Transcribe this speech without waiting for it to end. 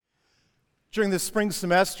During this spring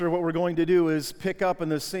semester, what we're going to do is pick up in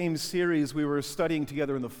the same series we were studying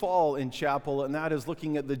together in the fall in chapel, and that is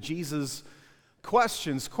looking at the Jesus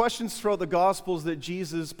questions throughout the Gospels that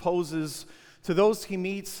Jesus poses to those he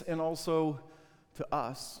meets and also to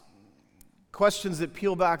us. Questions that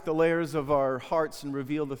peel back the layers of our hearts and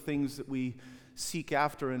reveal the things that we seek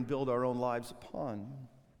after and build our own lives upon.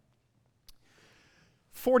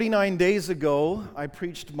 49 days ago, I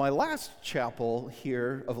preached my last chapel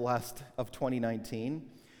here of 2019.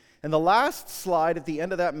 And the last slide at the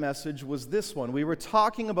end of that message was this one. We were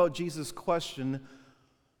talking about Jesus' question,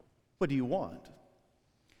 what do you want?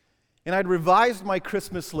 And I'd revised my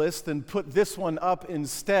Christmas list and put this one up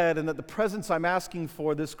instead, and that the presents I'm asking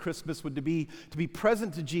for this Christmas would be to be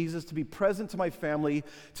present to Jesus, to be present to my family,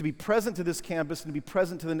 to be present to this campus, and to be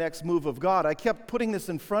present to the next move of God. I kept putting this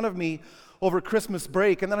in front of me over Christmas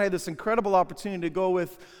break, and then I had this incredible opportunity to go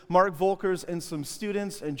with Mark Volkers and some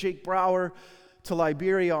students and Jake Brower to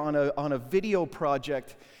Liberia on a video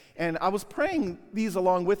project. And I was praying these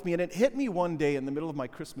along with me, and it hit me one day in the middle of my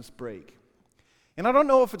Christmas break. And I don't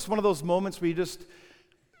know if it's one of those moments where you just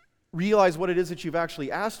realize what it is that you've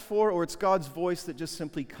actually asked for, or it's God's voice that just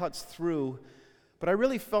simply cuts through. But I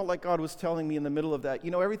really felt like God was telling me in the middle of that,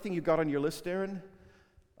 everything you got on your list, Aaron,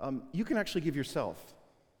 you can actually give yourself.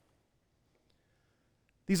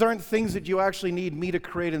 These aren't things that you actually need me to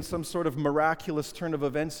create in some sort of miraculous turn of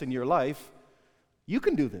events in your life. You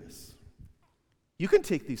can do this. You can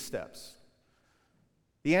take these steps.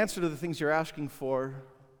 The answer to the things you're asking for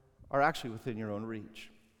are actually within your own reach.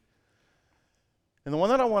 And the one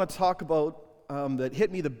that I want to talk about that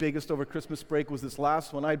hit me the biggest over Christmas break was this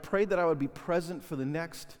last one. I'd prayed that I would be present for the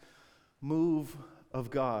next move of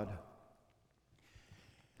God.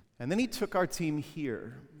 And then he took our team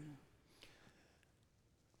here.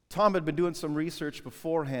 Tom had been doing some research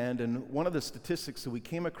beforehand, and one of the statistics that we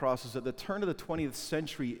came across is at the turn of the 20th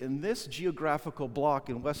century, in this geographical block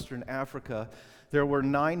in Western Africa, there were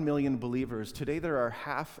 9 million believers. Today there are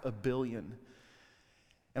 500 million.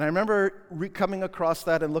 And I remember coming across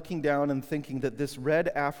that and looking down and thinking that this red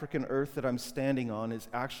African earth that I'm standing on is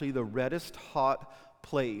actually the reddest hot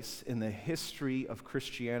place in the history of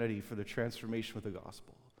Christianity for the transformation of the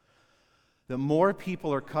gospel. That more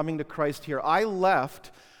people are coming to Christ here. I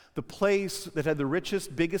left the place that had the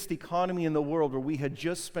richest, biggest economy in the world, where we had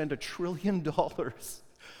just spent $1 trillion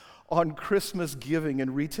on Christmas giving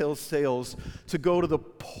and retail sales, to go to the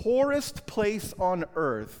poorest place on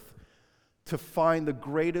earth to find the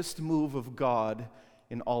greatest move of God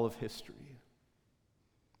in all of history.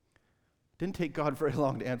 Didn't take God very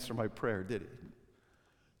long to answer my prayer, did it?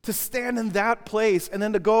 To stand in that place and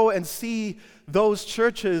then to go and see those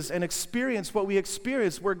churches and experience what we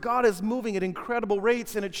experience, where God is moving at incredible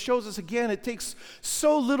rates, and it shows us again it takes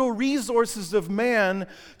so little resources of man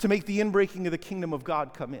to make the inbreaking of the kingdom of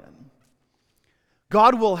God come in.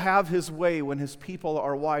 God will have his way when his people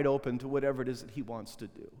are wide open to whatever it is that he wants to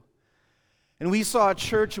do. And we saw a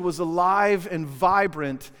church that was alive and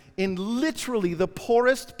vibrant in literally the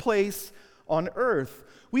poorest place on earth.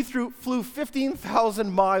 We flew 15,000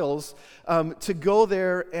 miles to go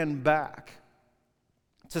there and back,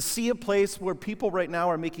 to see a place where people right now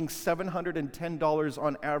are making $710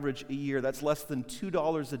 on average a year. That's less than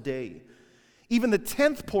 $2 a day. Even the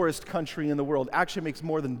 10th poorest country in the world actually makes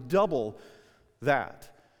more than double that.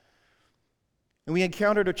 And we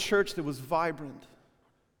encountered a church that was vibrant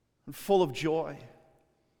and full of joy,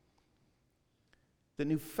 that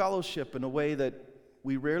knew fellowship in a way that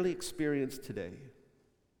we rarely experience today.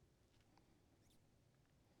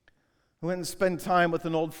 I went and spent time with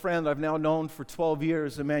an old friend I've now known for 12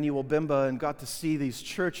 years, Emmanuel Bimba, and got to see these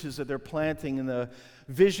churches that they're planting and the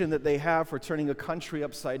vision that they have for turning a country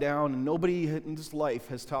upside down. And nobody in this life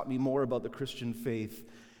has taught me more about the Christian faith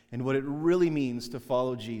and what it really means to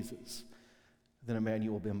follow Jesus than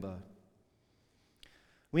Emmanuel Bimba.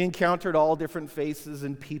 We encountered all different faces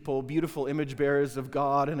and people, beautiful image bearers of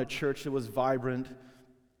God in a church that was vibrant,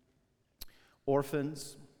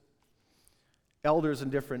 orphans, elders in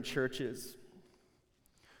different churches.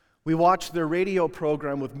 We watched their radio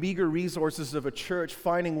program with meager resources of a church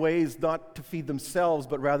finding ways not to feed themselves,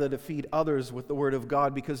 but rather to feed others with the Word of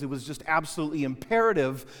God, because it was just absolutely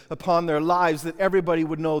imperative upon their lives that everybody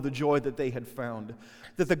would know the joy that they had found.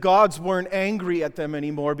 That the gods weren't angry at them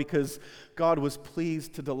anymore, because God was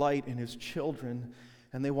pleased to delight in his children,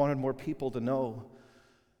 and they wanted more people to know.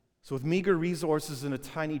 So with meager resources and a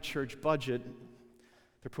tiny church budget,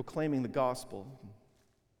 they're proclaiming the gospel.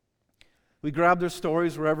 We grabbed their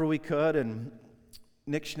stories wherever we could, and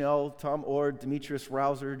Nick Schnell, Tom Ord, Demetrius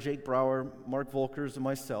Rouser, Jake Brower, Mark Volkers, and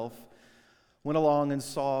myself went along and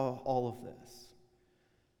saw all of this.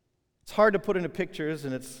 It's hard to put into pictures,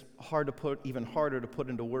 and it's even harder to put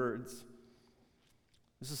into words.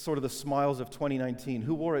 This is sort of the smiles of 2019.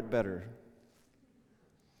 Who wore it better?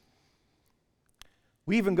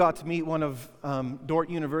 We even got to meet one of Dordt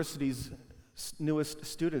University's newest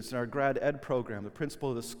students in our grad ed program, the principal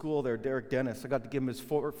of the school there, Derek Dennis. I got to give him his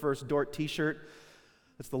first Dordt t-shirt.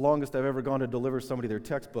 It's the longest I've ever gone to deliver somebody their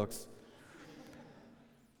textbooks.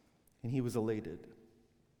 And he was elated.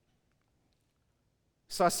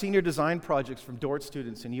 Saw senior design projects from Dordt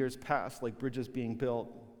students in years past, like bridges being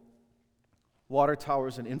built, water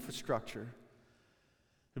towers and infrastructure.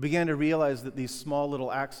 I began to realize that these small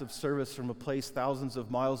little acts of service from a place thousands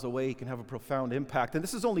of miles away can have a profound impact. And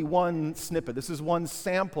this is only one snippet. This is one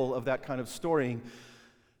sample of that kind of story.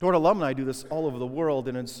 Dordt alumni do this all over the world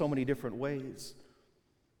and in so many different ways.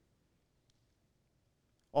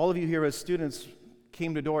 All of you here as students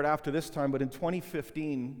came to Dordt after this time, but in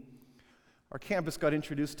 2015, our campus got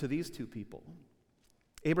introduced to these two people.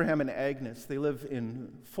 Abraham and Agnes. They live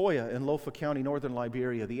in Foya in Lofa County, northern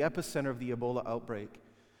Liberia, the epicenter of the Ebola outbreak.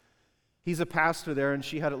 He's a pastor there, and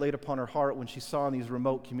she had it laid upon her heart when she saw in these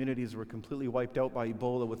remote communities that were completely wiped out by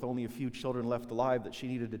Ebola with only a few children left alive that she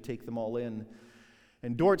needed to take them all in.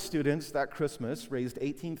 And Dordt students that Christmas raised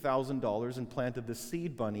 $18,000 and planted the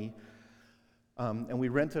Seed Bunny, and we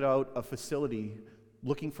rented out a facility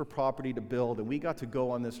looking for property to build, and we got to go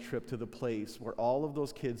on this trip to the place where all of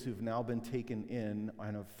those kids who've now been taken in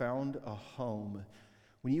and have found a home.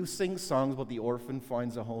 When you sing songs about the orphan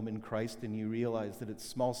finds a home in Christ and you realize that it's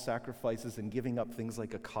small sacrifices and giving up things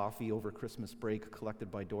like a coffee over Christmas break collected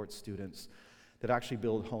by Dordt students that actually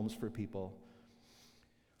build homes for people.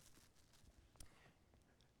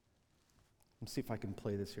 Let's see if I can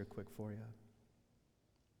play this here quick for you.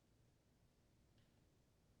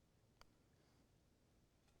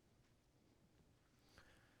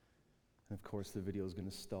 And of course, the video is going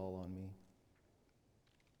to stall on me.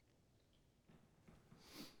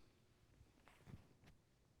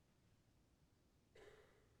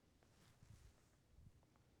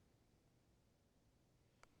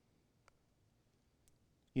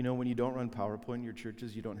 You know, when you don't run PowerPoint in your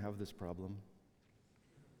churches, you don't have this problem.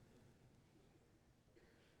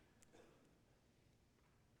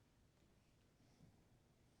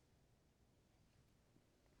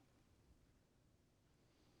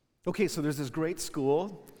 Okay, so there's this great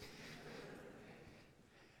school.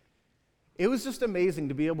 It was just amazing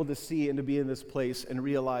to be able to see and to be in this place and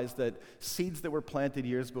realize that seeds that were planted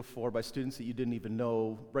years before by students that you didn't even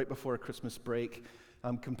know, right before a Christmas break,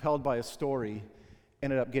 compelled by a story,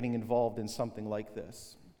 ended up getting involved in something like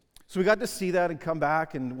this. So we got to see that and come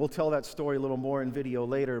back, and we'll tell that story a little more in video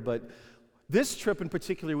later, but this trip in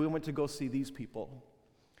particular, we went to go see these people.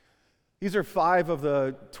 These are 5 of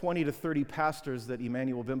the 20 to 30 pastors that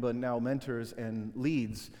Emmanuel Bimba now mentors and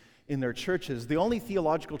leads in their churches. The only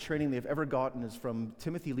theological training they've ever gotten is from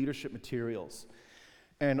Timothy Leadership Materials.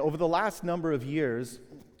 And over the last number of years,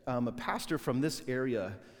 a pastor from this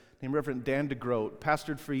area named Reverend Dan DeGroat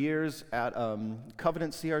pastored for years at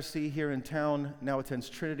Covenant CRC here in town, now attends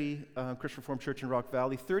Trinity Christian Reformed Church in Rock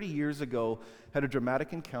Valley. 30 years ago, had a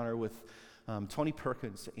dramatic encounter with Tony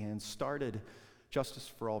Perkins and started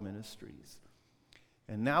Justice for All Ministries.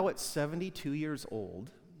 And now at 72 years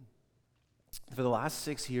old, for the last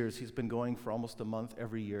 6 years, he's been going for almost a month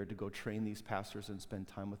every year to go train these pastors and spend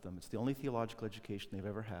time with them. It's the only theological education they've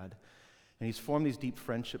ever had. And he's formed these deep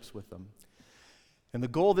friendships with them. And the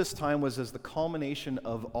goal this time was, as the culmination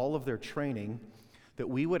of all of their training, that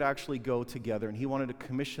we would actually go together, and he wanted to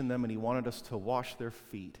commission them, and he wanted us to wash their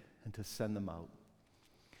feet and to send them out.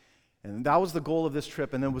 And that was the goal of this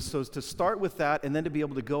trip, and then was so to start with that, and then to be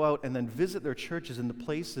able to go out and then visit their churches in the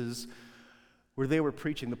places where they were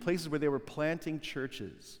preaching, the places where they were planting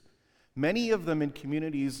churches. Many of them in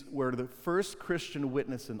communities where the first Christian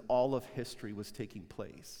witness in all of history was taking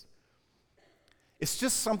place. It's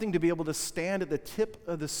just something to be able to stand at the tip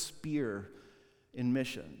of the spear in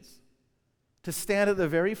missions. To stand at the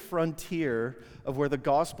very frontier of where the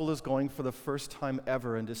gospel is going for the first time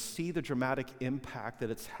ever, and to see the dramatic impact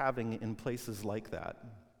that it's having in places like that.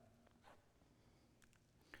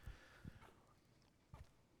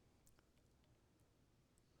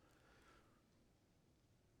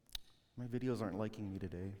 My videos aren't liking me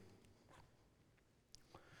today.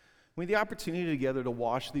 We had the opportunity together to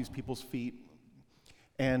wash these people's feet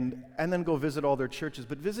and then go visit all their churches.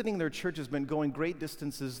 But visiting their churches meant going great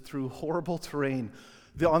distances through horrible terrain.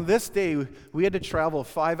 On this day, we had to travel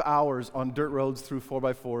 5 hours on dirt roads through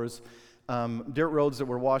 4x4s, dirt roads that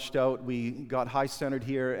were washed out. We got high-centered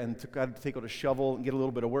here and had to take out a shovel and get a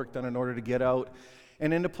little bit of work done in order to get out.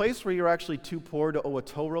 And in a place where you're actually too poor to owe a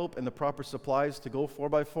tow rope and the proper supplies to go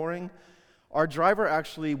 4x4ing, our driver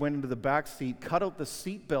actually went into the back seat, cut out the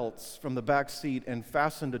seat belts from the back seat, and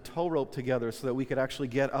fastened a tow rope together so that we could actually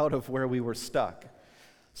get out of where we were stuck,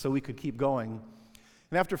 so we could keep going.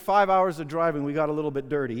 And after 5 hours of driving, we got a little bit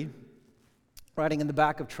dirty. Riding in the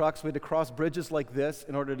back of trucks, we had to cross bridges like this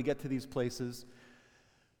in order to get to these places,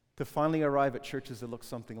 to finally arrive at churches that look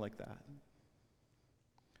something like that.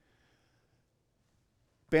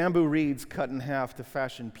 Bamboo reeds cut in half to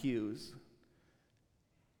fashion pews.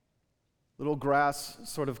 Little grass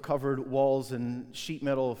sort of covered walls and sheet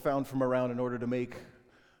metal found from around in order to make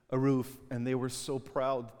a roof, and they were so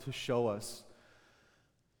proud to show us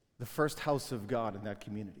the first house of God in that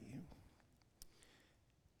community.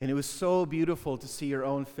 And it was so beautiful to see your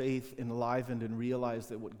own faith enlivened and realize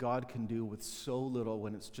that what God can do with so little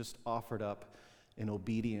when it's just offered up in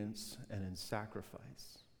obedience and in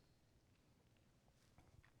sacrifice.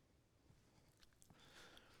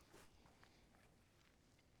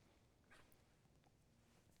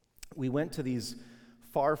 We went to these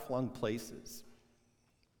far-flung places.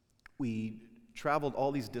 We traveled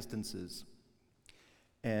all these distances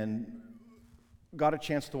and got a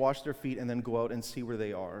chance to wash their feet and then go out and see where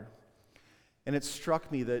they are. And it struck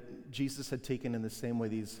me that Jesus had taken in the same way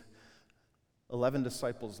these 11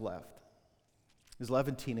 disciples left, these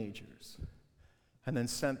 11 teenagers, and then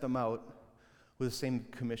sent them out with the same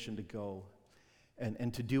commission to go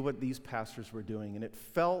and to do what these pastors were doing. And it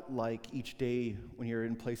felt like each day when you're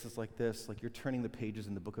in places like this, like you're turning the pages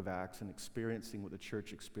in the book of Acts and experiencing what the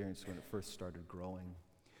church experienced when it first started growing.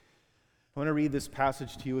 I want to read this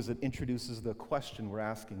passage to you as it introduces the question we're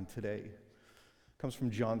asking today. It comes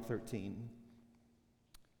from John 13.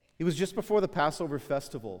 It was just before the Passover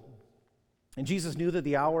festival, and Jesus knew that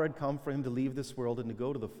the hour had come for him to leave this world and to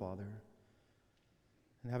go to the Father.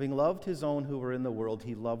 And having loved his own who were in the world,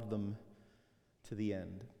 he loved them to the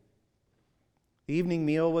end. The evening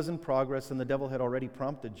meal was in progress, and the devil had already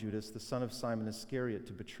prompted Judas, the son of Simon Iscariot,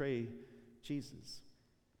 to betray Jesus.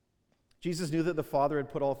 Jesus knew that the Father had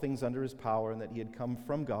put all things under his power and that he had come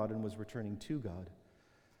from God and was returning to God.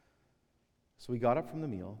 So he got up from the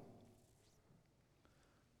meal.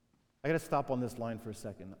 I got to stop on this line for a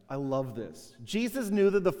second. I love this. Jesus knew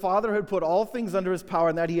that the Father had put all things under his power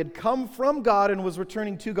and that he had come from God and was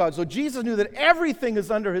returning to God. So Jesus knew that everything is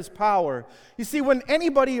under his power. You see, when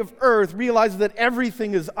anybody of earth realizes that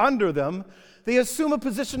everything is under them, they assume a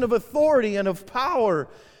position of authority and of power.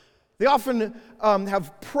 They often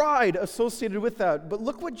have pride associated with that. But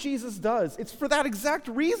look what Jesus does. It's for that exact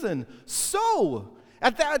reason. So,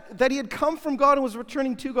 that he had come from God and was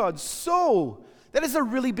returning to God. So, that is a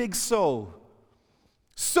really big so.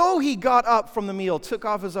 So he got up from the meal, took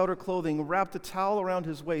off his outer clothing, wrapped a towel around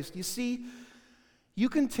his waist. You see, you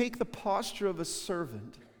can take the posture of a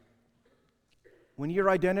servant when your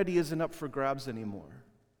identity isn't up for grabs anymore.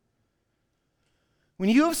 When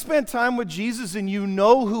you have spent time with Jesus and you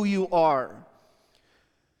know who you are,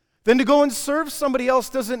 then to go and serve somebody else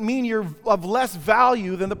doesn't mean you're of less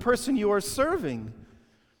value than the person you are serving.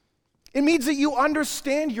 It means that you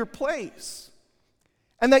understand your place.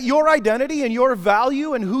 And that your identity and your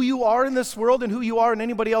value and who you are in this world and who you are in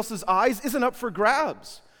anybody else's eyes isn't up for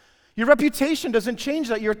grabs. Your reputation doesn't change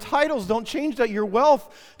that. Your titles don't change that. Your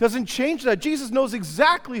wealth doesn't change that. Jesus knows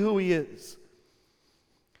exactly who he is.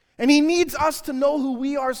 And he needs us to know who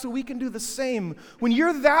we are so we can do the same. When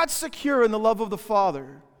you're that secure in the love of the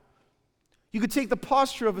Father, you could take the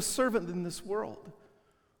posture of a servant in this world.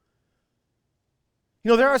 You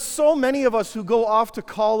know, there are so many of us who go off to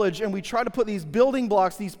college and we try to put these building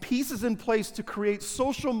blocks, these pieces in place to create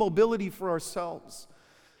social mobility for ourselves.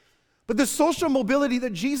 But the social mobility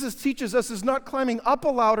that Jesus teaches us is not climbing up a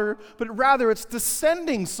ladder, but rather it's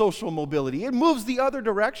descending social mobility. It moves the other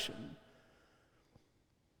direction.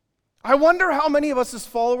 I wonder how many of us as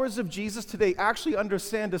followers of Jesus today actually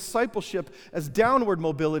understand discipleship as downward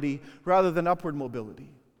mobility rather than upward mobility.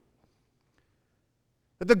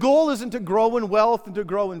 That the goal isn't to grow in wealth and to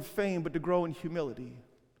grow in fame, but to grow in humility.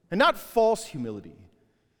 And not false humility.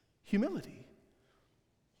 Humility.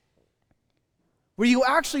 Where you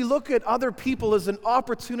actually look at other people as an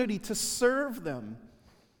opportunity to serve them.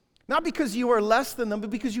 Not because you are less than them,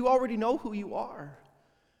 but because you already know who you are.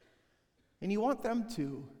 And you want them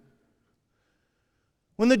to.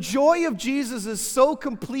 When the joy of Jesus is so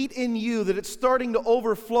complete in you that it's starting to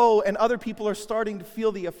overflow and other people are starting to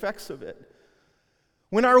feel the effects of it.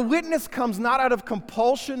 When our witness comes not out of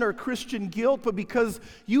compulsion or Christian guilt, but because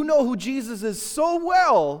you know who Jesus is so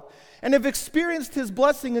well and have experienced his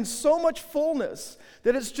blessing in so much fullness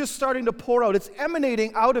that it's just starting to pour out. It's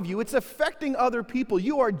emanating out of you. It's affecting other people.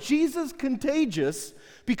 You are Jesus contagious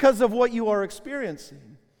because of what you are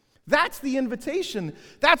experiencing. That's the invitation.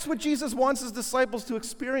 That's what Jesus wants his disciples to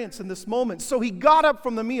experience in this moment. So he got up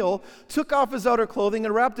from the meal, took off his outer clothing,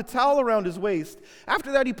 and wrapped a towel around his waist.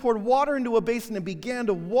 After that, he poured water into a basin and began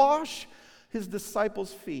to wash his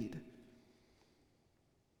disciples' feet.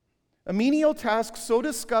 A menial task so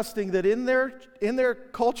disgusting that in their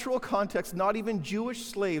cultural context, not even Jewish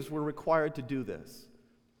slaves were required to do this.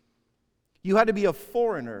 You had to be a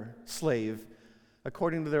foreigner slave,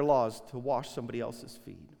 according to their laws, to wash somebody else's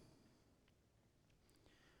feet.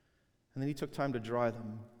 And then he took time to dry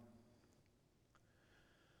them.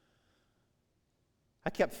 I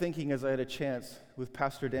kept thinking as I had a chance with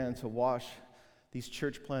Pastor Dan to wash these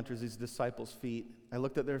church planters, these disciples' feet. I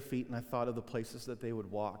looked at their feet and I thought of the places that they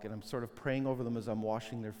would walk, and I'm sort of praying over them as I'm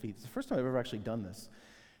washing their feet. It's the first time I've ever actually done this.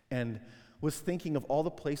 And was thinking of all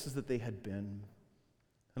the places that they had been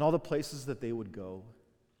and all the places that they would go.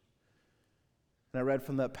 And I read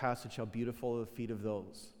from that passage how beautiful are the feet of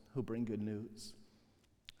those who bring good news.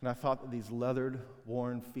 And I thought that these leathered,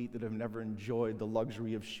 worn feet that have never enjoyed the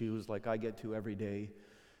luxury of shoes like I get to every day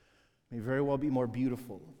may very well be more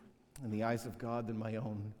beautiful in the eyes of God than my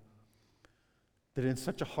own. That in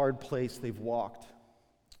such a hard place they've walked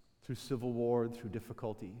through civil war, through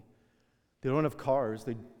difficulty. They don't have cars.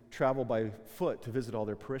 They travel by foot to visit all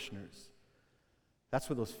their parishioners. That's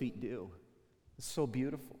what those feet do. It's so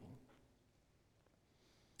beautiful.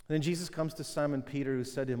 And then Jesus comes to Simon Peter, who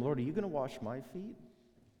said to him, "Lord, are you going to wash my feet?"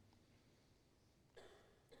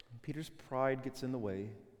 Peter's pride gets in the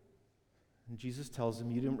way, and Jesus tells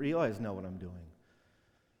him, "You didn't realize now what I'm doing,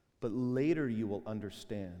 but later you will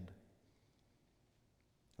understand."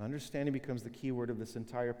 Understanding becomes the key word of this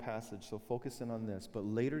entire passage, so focus in on this. But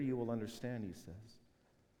later you will understand, he says.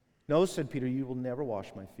 "No," said Peter, "you will never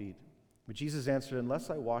wash my feet." But Jesus answered,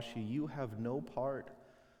 "Unless I wash you, you have no part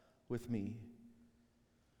with me."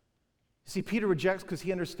 See, Peter rejects because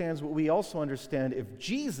he understands what we also understand. If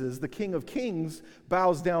Jesus, the King of Kings,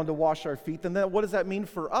 bows down to wash our feet, then what does that mean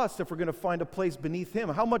for us if we're going to find a place beneath him?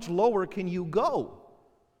 How much lower can you go?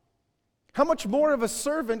 How much more of a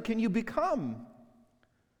servant can you become?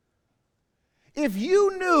 If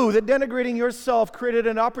you knew that denigrating yourself created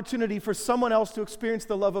an opportunity for someone else to experience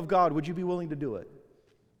the love of God, would you be willing to do it?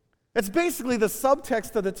 That's basically the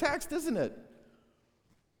subtext of the text, isn't it?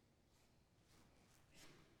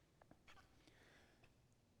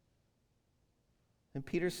 And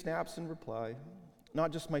Peter snaps in reply,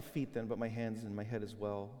 "Not just my feet then, but my hands and my head as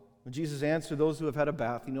well." When Jesus answered, "Those who have had a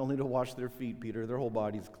bath, you only need to wash their feet, Peter. Their whole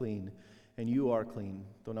body is clean, and you are clean,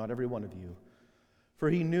 though not every one of you." For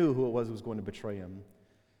he knew who it was who was going to betray him.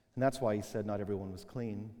 And that's why he said not everyone was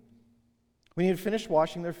clean. When he had finished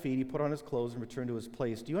washing their feet, he put on his clothes and returned to his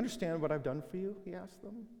place. "Do you understand what I've done for you?" he asked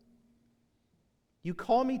them. "You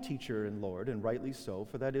call me teacher and Lord, and rightly so,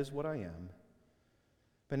 for that is what I am.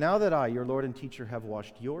 But now that I, your Lord and teacher, have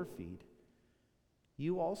washed your feet,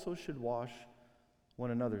 you also should wash one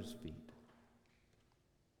another's feet.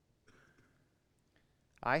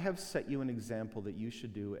 I have set you an example that you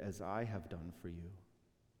should do as I have done for you.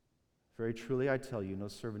 Very truly I tell you, no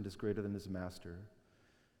servant is greater than his master,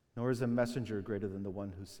 nor is a messenger greater than the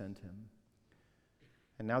one who sent him.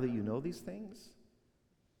 And now that you know these things,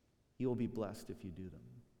 you will be blessed if you do them."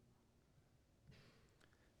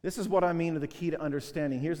 This is what I mean of the key to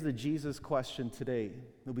understanding. Here's the Jesus question today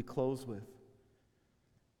that we close with.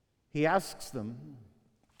 He asks them,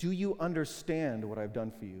 "Do you understand what I've done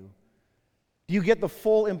for you? Do you get the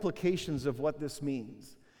full implications of what this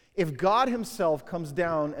means? If God himself comes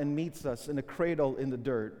down and meets us in a cradle in the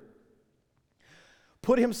dirt,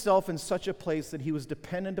 put himself in such a place that he was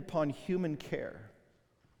dependent upon human care,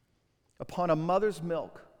 upon a mother's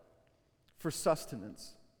milk for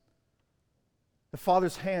sustenance, the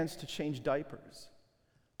father's hands to change diapers.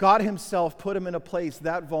 God himself put him in a place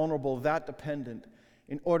that vulnerable, that dependent,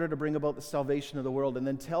 in order to bring about the salvation of the world, and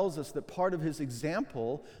then tells us that part of his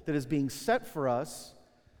example that is being set for us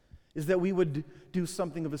is that we would do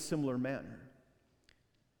something of a similar manner.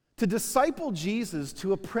 To disciple Jesus,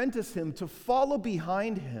 to apprentice him, to follow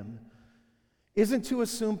behind him, isn't to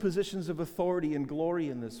assume positions of authority and glory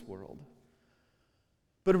in this world,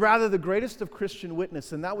 But rather, the greatest of Christian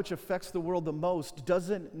witness and that which affects the world the most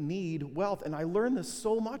doesn't need wealth. And I learned this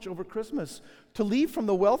so much over Christmas. To leave from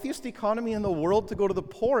the wealthiest economy in the world to go to the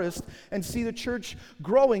poorest and see the church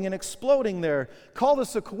growing and exploding there. Call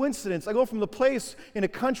this a coincidence. I go from the place in a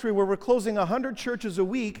country where we're closing 100 churches a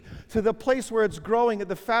week to the place where it's growing at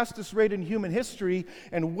the fastest rate in human history,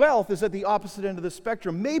 and wealth is at the opposite end of the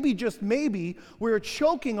spectrum. Maybe, just maybe, we're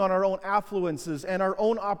choking on our own affluences and our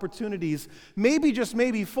own opportunities. Maybe, just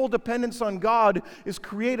maybe, full dependence on God is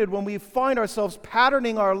created when we find ourselves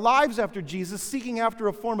patterning our lives after Jesus, seeking after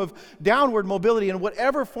a form of downward mobility in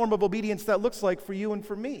whatever form of obedience that looks like for you and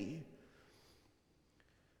for me.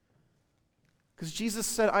 Because Jesus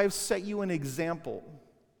said, I have set you an example.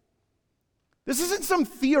 This isn't some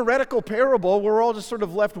theoretical parable where we're all just sort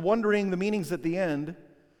of left wondering the meanings at the end.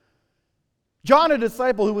 John, a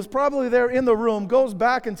disciple who was probably there in the room, goes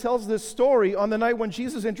back and tells this story on the night when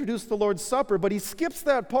Jesus introduced the Lord's Supper, but he skips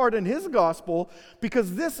that part in his gospel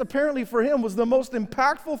because this apparently for him was the most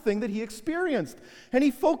impactful thing that he experienced. And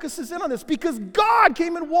he focuses in on this because God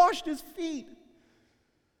came and washed his feet.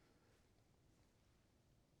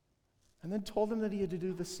 And then told him that he had to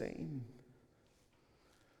do the same.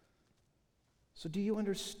 So do you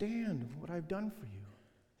understand what I've done for you?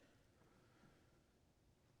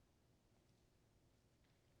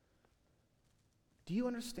 Do you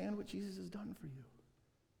understand what Jesus has done for you?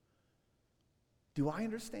 Do I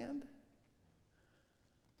understand?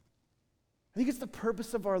 I think it's the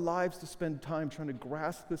purpose of our lives to spend time trying to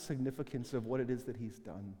grasp the significance of what it is that he's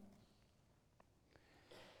done.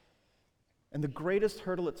 And the greatest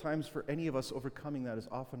hurdle at times for any of us overcoming that is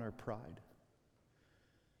often our pride.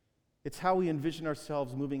 It's how we envision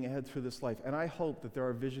ourselves moving ahead through this life. And I hope that there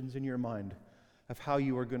are visions in your mind of how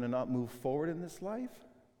you are going to not move forward in this life,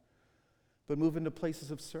 but move into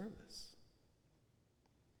places of service,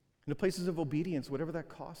 into places of obedience, whatever that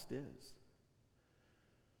cost is.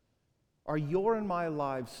 Are your and my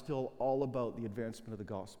lives still all about the advancement of the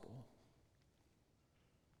gospel?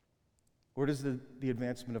 Or does the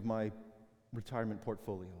advancement of my retirement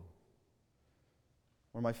portfolio,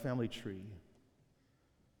 or my family tree,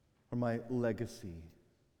 or my legacy?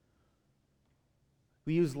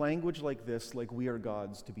 We use language like this, like we are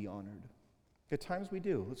gods, to be honored. At times we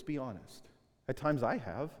do, let's be honest. At times I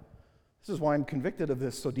have. This is why I'm convicted of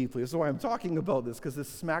this so deeply. This is why I'm talking about this, because this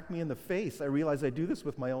smacked me in the face. I realize I do this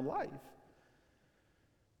with my own life.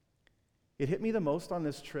 It hit me the most on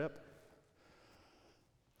this trip.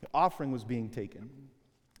 The offering was being taken.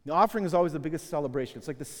 The offering is always the biggest celebration. It's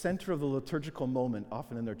like the center of the liturgical moment,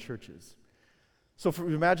 often in their churches. So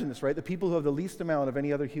imagine this, right? The people who have the least amount of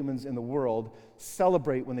any other humans in the world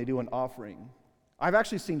celebrate when they do an offering. I've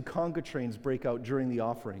actually seen conga trains break out during the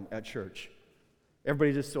offering at church.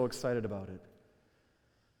 Everybody's just so excited about it.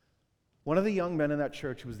 One of the young men in that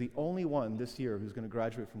church was the only one this year who's going to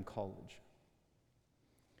graduate from college.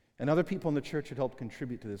 And other people in the church had helped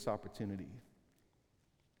contribute to this opportunity.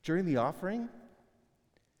 During the offering,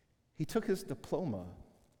 he took his diploma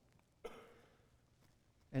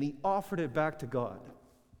and he offered it back to God.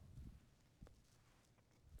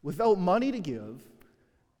 Without money to give,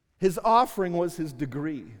 his offering was his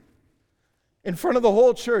degree. In front of the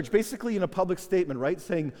whole church, basically in a public statement, right?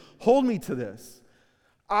 Saying, hold me to this.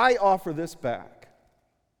 I offer this back.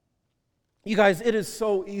 You guys, it is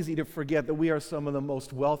so easy to forget that we are some of the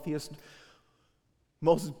most wealthiest,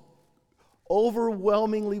 most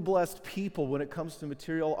overwhelmingly blessed people when it comes to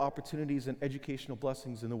material opportunities and educational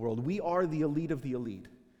blessings in the world. We are the elite of the elite.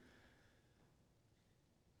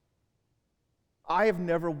 I have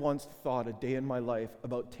never once thought a day in my life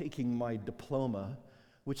about taking my diploma,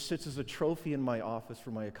 which sits as a trophy in my office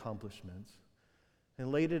for my accomplishments,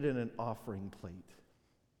 and laid it in an offering plate,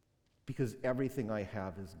 because everything I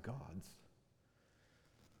have is God's.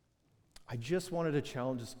 I just wanted to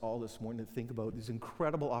challenge us all this morning to think about these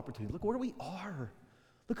incredible opportunities. Look where we are.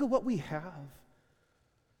 Look at what we have.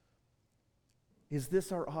 Is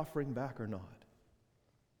this our offering back or not?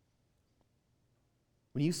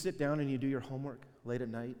 When you sit down and you do your homework late at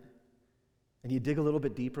night, and you dig a little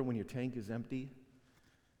bit deeper when your tank is empty,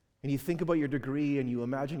 and you think about your degree and you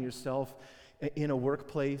imagine yourself in a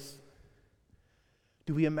workplace,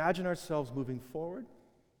 do we imagine ourselves moving forward?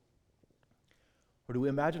 Or do we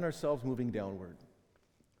imagine ourselves moving downward?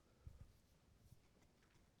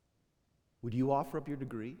 Would you offer up your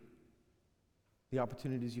degree, the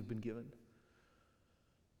opportunities you've been given,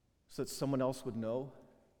 so that someone else would know,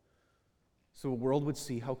 so the world would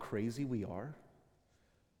see how crazy we are,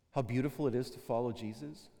 how beautiful it is to follow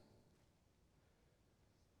Jesus?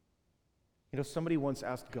 You know, somebody once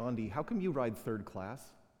asked Gandhi, how come you ride third class?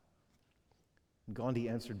 And Gandhi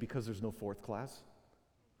answered, because there's no fourth class.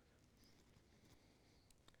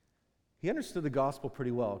 He understood the gospel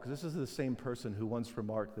pretty well, because this is the same person who once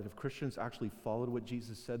remarked that if Christians actually followed what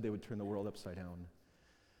Jesus said, they would turn the world upside down.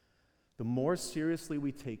 The more seriously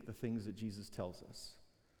we take the things that Jesus tells us,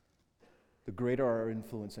 the greater our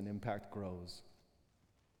influence and impact grows.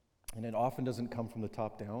 And it often doesn't come from the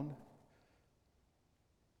top down.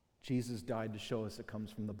 Jesus died to show us it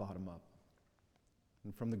comes from the bottom up,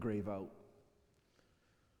 and from the grave out,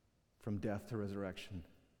 from death to resurrection.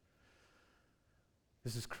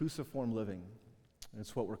 This is cruciform living, and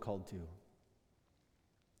it's what we're called to.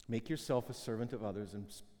 Make yourself a servant of others and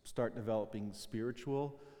start developing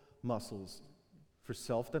spiritual muscles for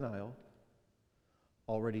self-denial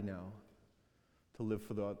already now, to live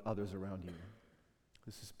for the others around you.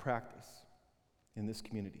 This is practice in this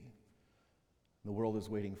community. The world is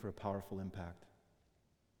waiting for a powerful impact.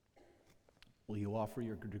 Will you offer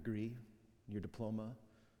your degree, your diploma,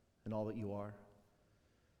 and all that you are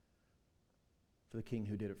for the King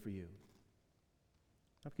who did it for you?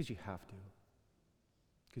 Not because you have to,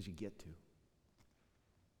 because you get to. Will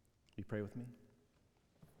you pray with me?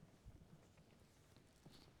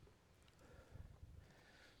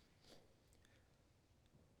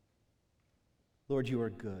 Lord, you are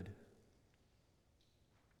good,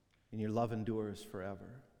 and your love endures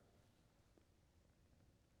forever.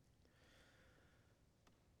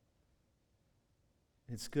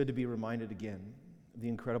 It's good to be reminded again of the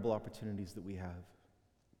incredible opportunities that we have.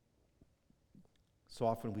 So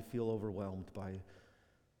often we feel overwhelmed by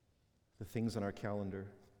the things on our calendar,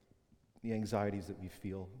 the anxieties that we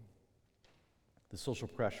feel, the social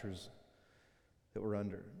pressures that we're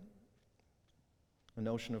under, a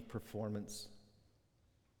notion of performance,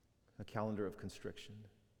 a calendar of constriction,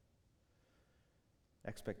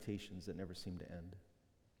 expectations that never seem to end.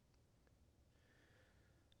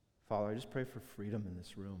 Father, I just pray for freedom in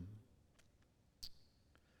this room,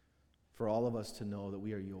 for all of us to know that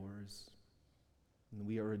we are yours and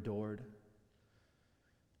we are adored.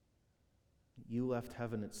 You left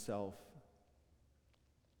heaven itself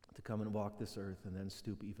to come and walk this earth and then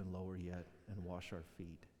stoop even lower yet and wash our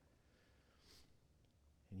feet.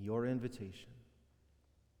 And your invitation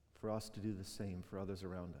for us to do the same for others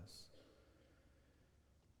around us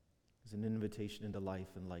is an invitation into life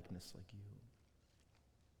and likeness like you.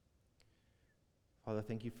 Father,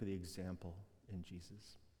 thank you for the example in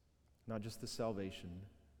Jesus. Not just the salvation,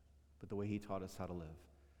 but the way he taught us how to live.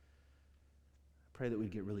 I pray that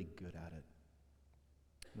we'd get really good at it.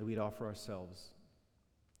 That we'd offer ourselves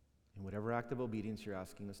in whatever act of obedience you're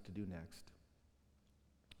asking us to do next,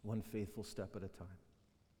 one faithful step at a time.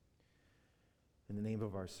 In the name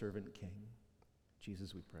of our servant King,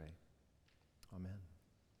 Jesus, we pray. Amen.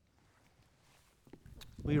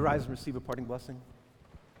 Will you rise and receive a parting blessing?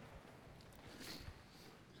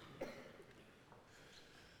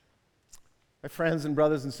 My friends and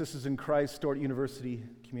brothers and sisters in Christ, Stewart University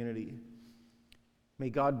community, may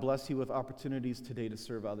God bless you with opportunities today to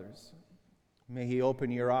serve others. May he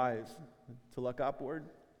open your eyes to look upward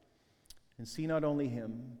and see not only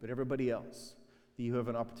him, but everybody else that you have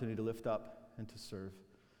an opportunity to lift up and to serve.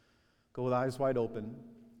 Go with eyes wide open.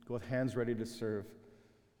 Go with hands ready to serve.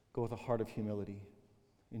 Go with a heart of humility.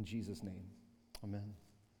 In Jesus' name, amen.